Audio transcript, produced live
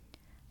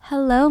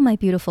Hello, my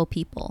beautiful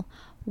people.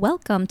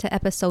 Welcome to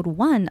episode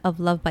 1 of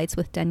Love Bites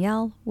with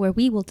Danielle, where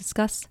we will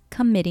discuss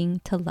committing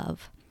to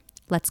love.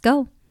 Let's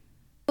go.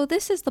 So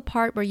this is the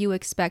part where you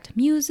expect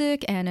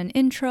music and an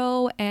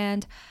intro,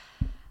 and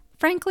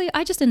frankly,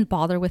 I just didn't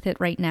bother with it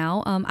right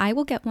now. I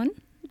will get one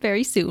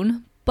very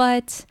soon,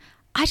 but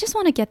I just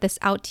want to get this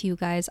out to you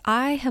guys.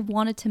 I have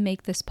wanted to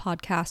make this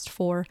podcast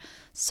for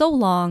so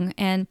long,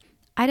 and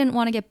I didn't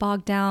want to get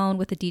bogged down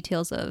with the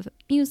details of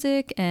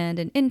music and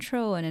an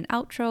intro and an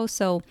outro,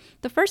 so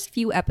the first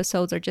few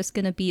episodes are just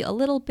going to be a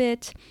little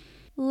bit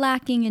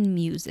lacking in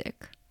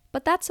music.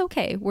 But that's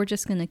okay. We're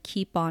just going to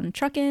keep on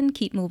trucking,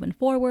 keep moving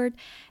forward,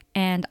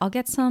 and I'll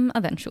get some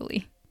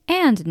eventually.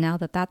 And now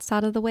that that's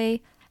out of the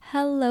way,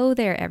 hello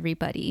there,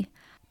 everybody.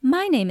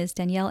 My name is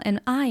Danielle, and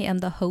I am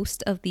the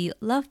host of the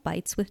Love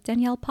Bites with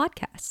Danielle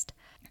podcast.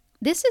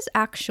 This is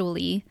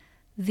actually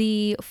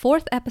the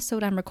 4th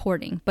episode I'm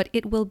recording, but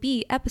it will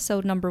be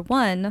episode number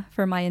 1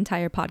 for my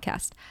entire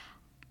podcast.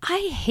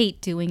 I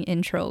hate doing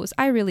intros.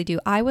 I really do.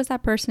 I was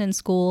that person in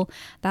school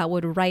that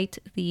would write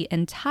the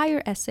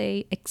entire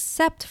essay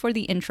except for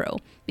the intro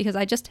because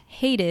I just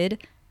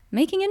hated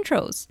making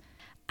intros.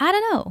 I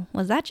don't know.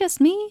 Was that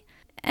just me?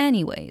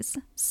 Anyways,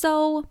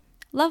 so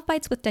Love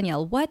Bites with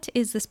Danielle. What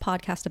is this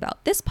podcast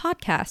about? This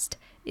podcast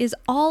is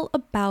all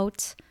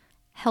about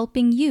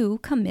helping you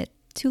commit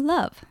to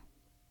love.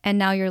 And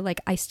now you're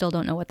like, I still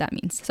don't know what that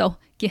means. So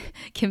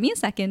give me a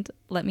second.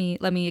 Let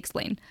me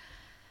explain.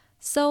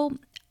 So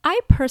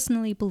I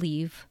personally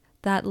believe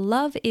that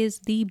love is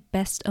the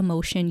best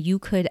emotion you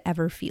could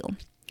ever feel.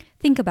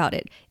 Think about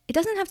it. It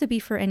doesn't have to be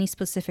for any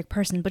specific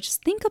person, but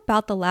just think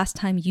about the last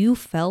time you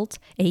felt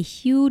a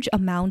huge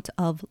amount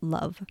of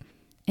love.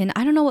 And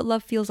I don't know what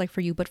love feels like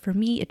for you, but for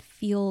me, it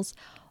feels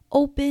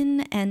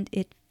open and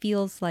it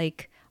feels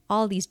like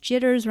all these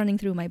jitters running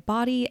through my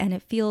body, and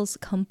it feels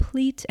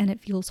complete and it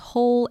feels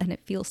whole and it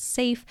feels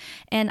safe.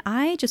 And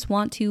I just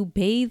want to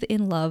bathe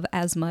in love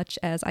as much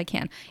as I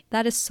can.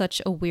 That is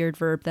such a weird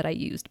verb that I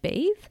used,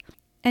 bathe.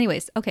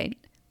 Anyways, okay,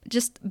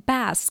 just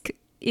bask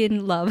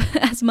in love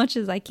as much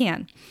as I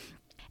can.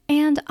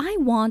 And I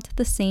want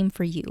the same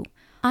for you.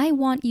 I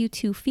want you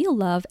to feel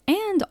love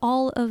and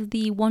all of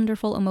the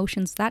wonderful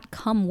emotions that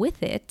come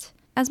with it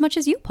as much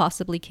as you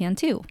possibly can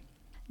too.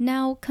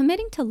 Now,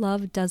 committing to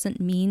love doesn't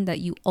mean that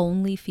you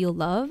only feel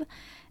love.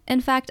 In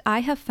fact,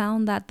 I have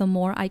found that the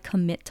more I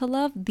commit to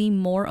love, the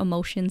more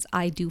emotions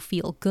I do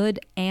feel, good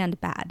and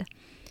bad.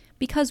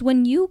 Because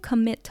when you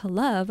commit to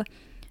love,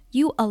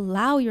 you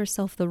allow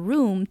yourself the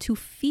room to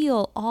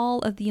feel all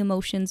of the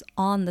emotions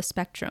on the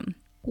spectrum.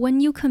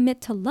 When you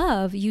commit to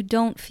love, you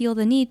don't feel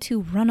the need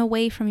to run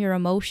away from your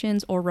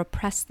emotions or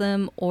repress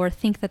them or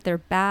think that they're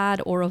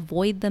bad or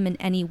avoid them in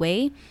any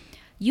way.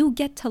 You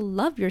get to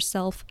love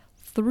yourself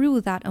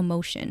through that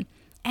emotion,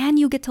 and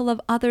you get to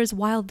love others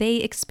while they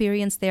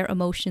experience their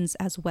emotions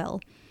as well.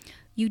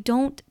 You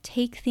don't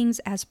take things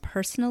as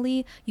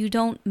personally. You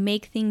don't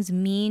make things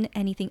mean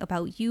anything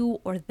about you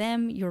or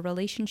them, your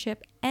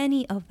relationship,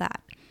 any of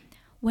that.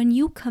 When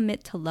you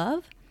commit to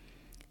love,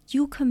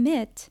 you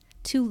commit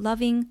to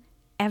loving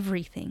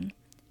everything.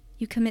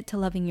 You commit to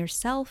loving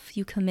yourself.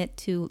 You commit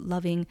to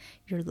loving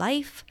your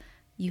life.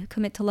 You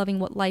commit to loving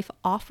what life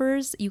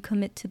offers. You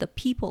commit to the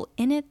people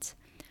in it.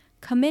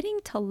 Committing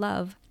to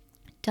love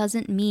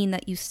doesn't mean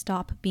that you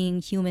stop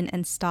being human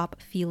and stop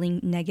feeling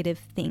negative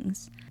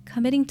things.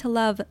 Committing to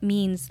love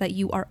means that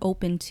you are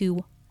open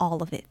to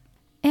all of it.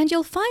 And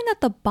you'll find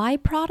that the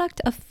byproduct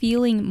of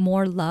feeling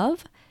more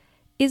love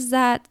is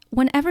that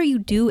whenever you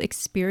do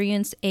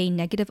experience a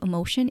negative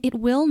emotion, it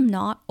will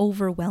not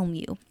overwhelm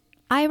you.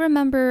 I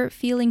remember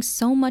feeling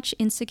so much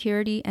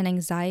insecurity and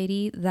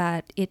anxiety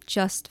that it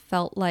just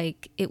felt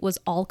like it was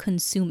all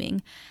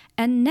consuming.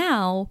 And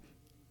now,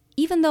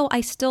 even though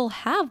I still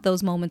have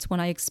those moments when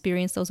I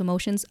experience those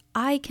emotions,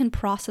 I can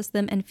process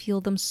them and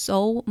feel them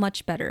so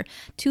much better,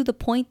 to the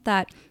point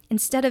that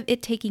instead of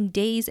it taking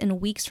days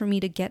and weeks for me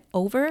to get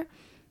over,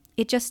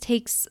 it just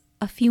takes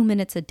a few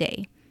minutes a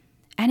day.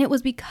 And it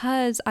was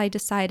because I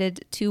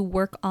decided to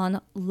work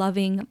on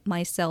loving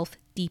myself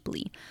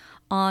deeply,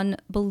 on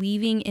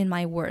believing in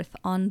my worth,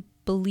 on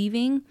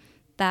believing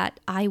that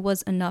I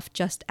was enough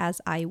just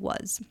as I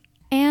was.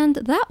 And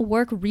that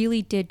work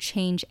really did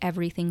change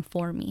everything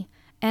for me.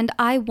 And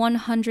I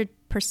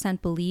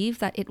 100% believe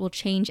that it will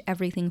change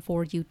everything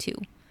for you too.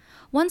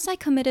 Once I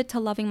committed to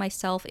loving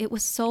myself, it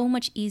was so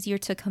much easier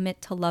to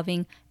commit to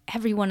loving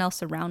everyone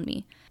else around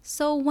me.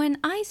 So when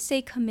I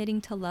say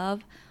committing to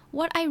love,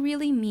 what I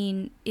really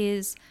mean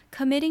is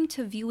committing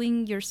to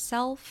viewing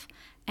yourself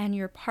and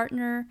your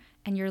partner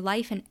and your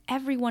life and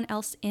everyone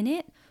else in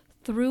it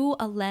through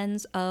a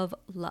lens of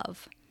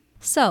love.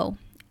 So,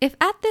 if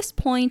at this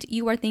point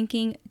you are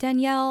thinking,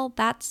 Danielle,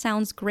 that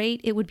sounds great.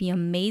 It would be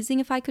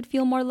amazing if I could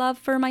feel more love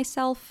for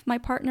myself, my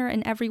partner,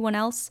 and everyone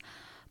else,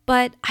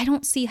 but I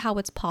don't see how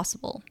it's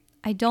possible.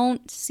 I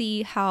don't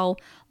see how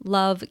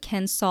love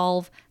can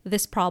solve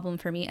this problem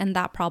for me and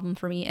that problem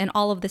for me and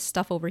all of this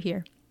stuff over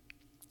here.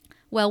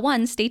 Well,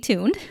 1, stay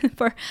tuned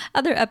for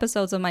other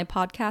episodes of my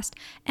podcast,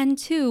 and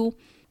 2,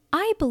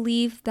 I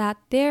believe that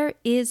there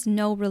is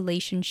no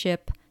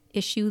relationship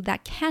issue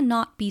that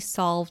cannot be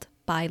solved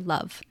by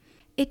love.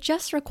 It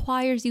just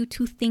requires you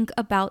to think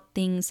about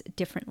things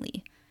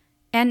differently.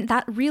 And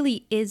that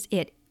really is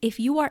it. If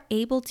you are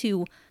able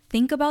to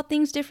think about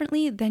things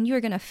differently, then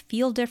you're going to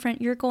feel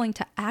different, you're going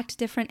to act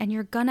different, and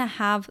you're going to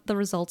have the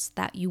results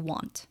that you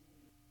want.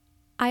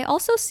 I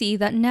also see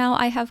that now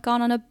I have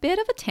gone on a bit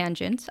of a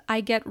tangent.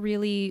 I get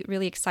really,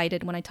 really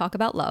excited when I talk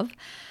about love.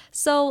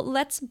 So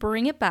let's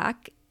bring it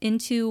back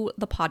into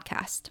the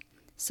podcast.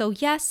 So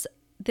yes,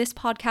 this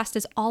podcast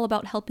is all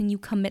about helping you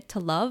commit to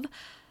love.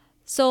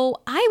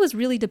 So I was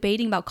really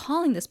debating about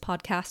calling this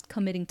podcast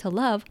Committing to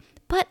Love,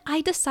 but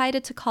I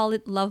decided to call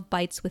it Love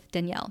Bites with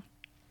Danielle.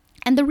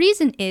 And the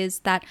reason is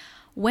that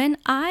when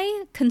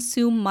I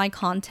consume my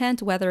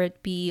content, whether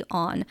it be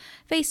on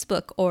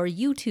Facebook or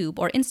YouTube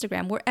or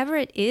Instagram, wherever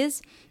it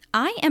is,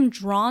 I am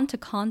drawn to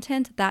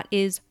content that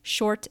is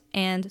short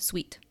and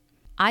sweet.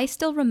 I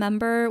still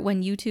remember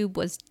when YouTube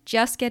was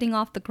just getting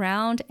off the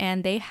ground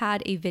and they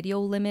had a video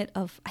limit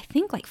of, I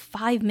think, like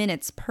 5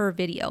 minutes per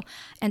video.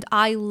 And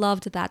I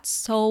loved that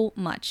so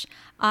much.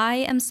 I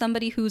am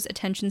somebody whose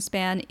attention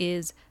span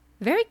is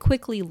very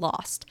quickly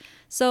lost.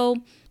 So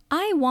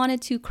I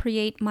wanted to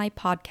create my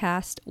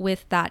podcast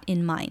with that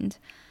in mind.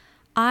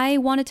 I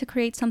wanted to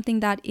create something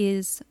that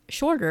is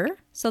shorter,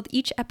 so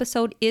each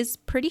episode is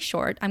pretty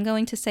short. I'm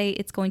going to say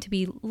it's going to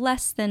be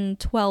less than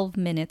 12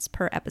 minutes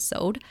per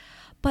episode,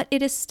 but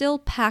it is still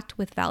packed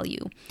with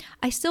value.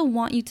 I still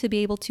want you to be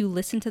able to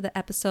listen to the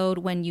episode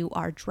when you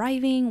are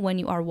driving, when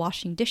you are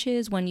washing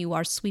dishes, when you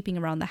are sweeping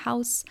around the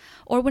house,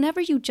 or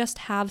whenever you just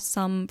have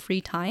some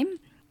free time.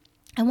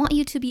 I want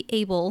you to be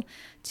able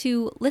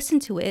to listen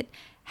to it,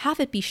 have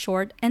it be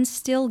short, and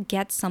still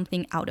get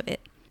something out of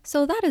it.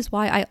 So that is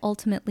why I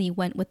ultimately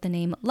went with the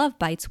name Love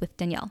Bites with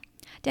Danielle.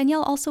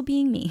 Danielle also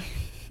being me.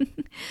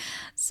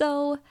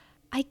 So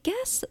I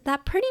guess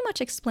that pretty much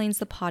explains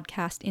the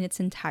podcast in its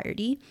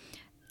entirety.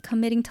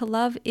 Committing to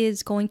love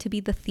is going to be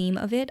the theme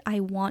of it. I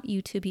want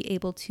you to be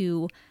able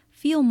to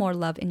feel more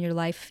love in your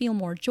life, feel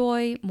more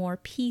joy, more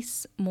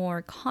peace,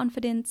 more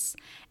confidence,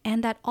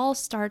 and that all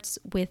starts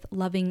with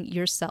loving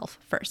yourself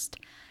first.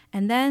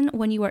 And then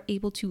when you are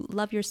able to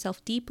love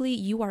yourself deeply,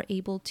 you are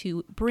able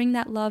to bring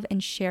that love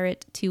and share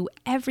it to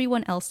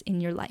everyone else in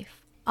your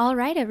life. All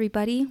right,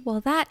 everybody. Well,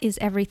 that is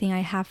everything I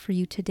have for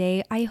you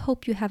today. I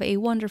hope you have a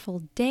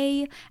wonderful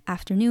day,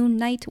 afternoon,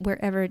 night,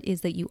 wherever it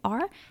is that you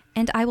are,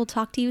 and I will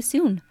talk to you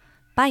soon.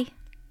 Bye.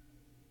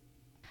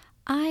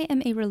 I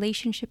am a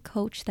relationship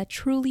coach that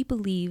truly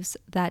believes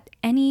that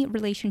any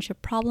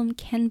relationship problem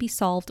can be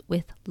solved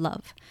with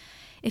love.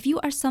 If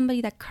you are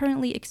somebody that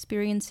currently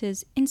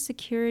experiences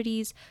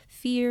insecurities,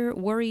 fear,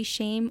 worry,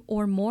 shame,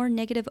 or more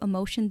negative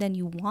emotion than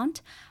you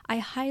want, I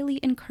highly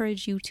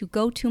encourage you to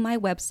go to my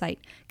website,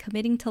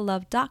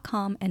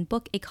 committingtolove.com, and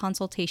book a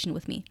consultation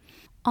with me.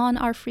 On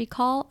our free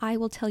call, I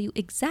will tell you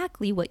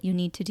exactly what you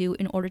need to do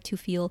in order to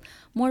feel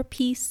more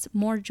peace,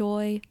 more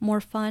joy,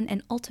 more fun,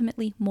 and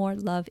ultimately more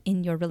love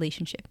in your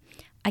relationship.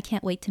 I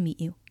can't wait to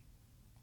meet you.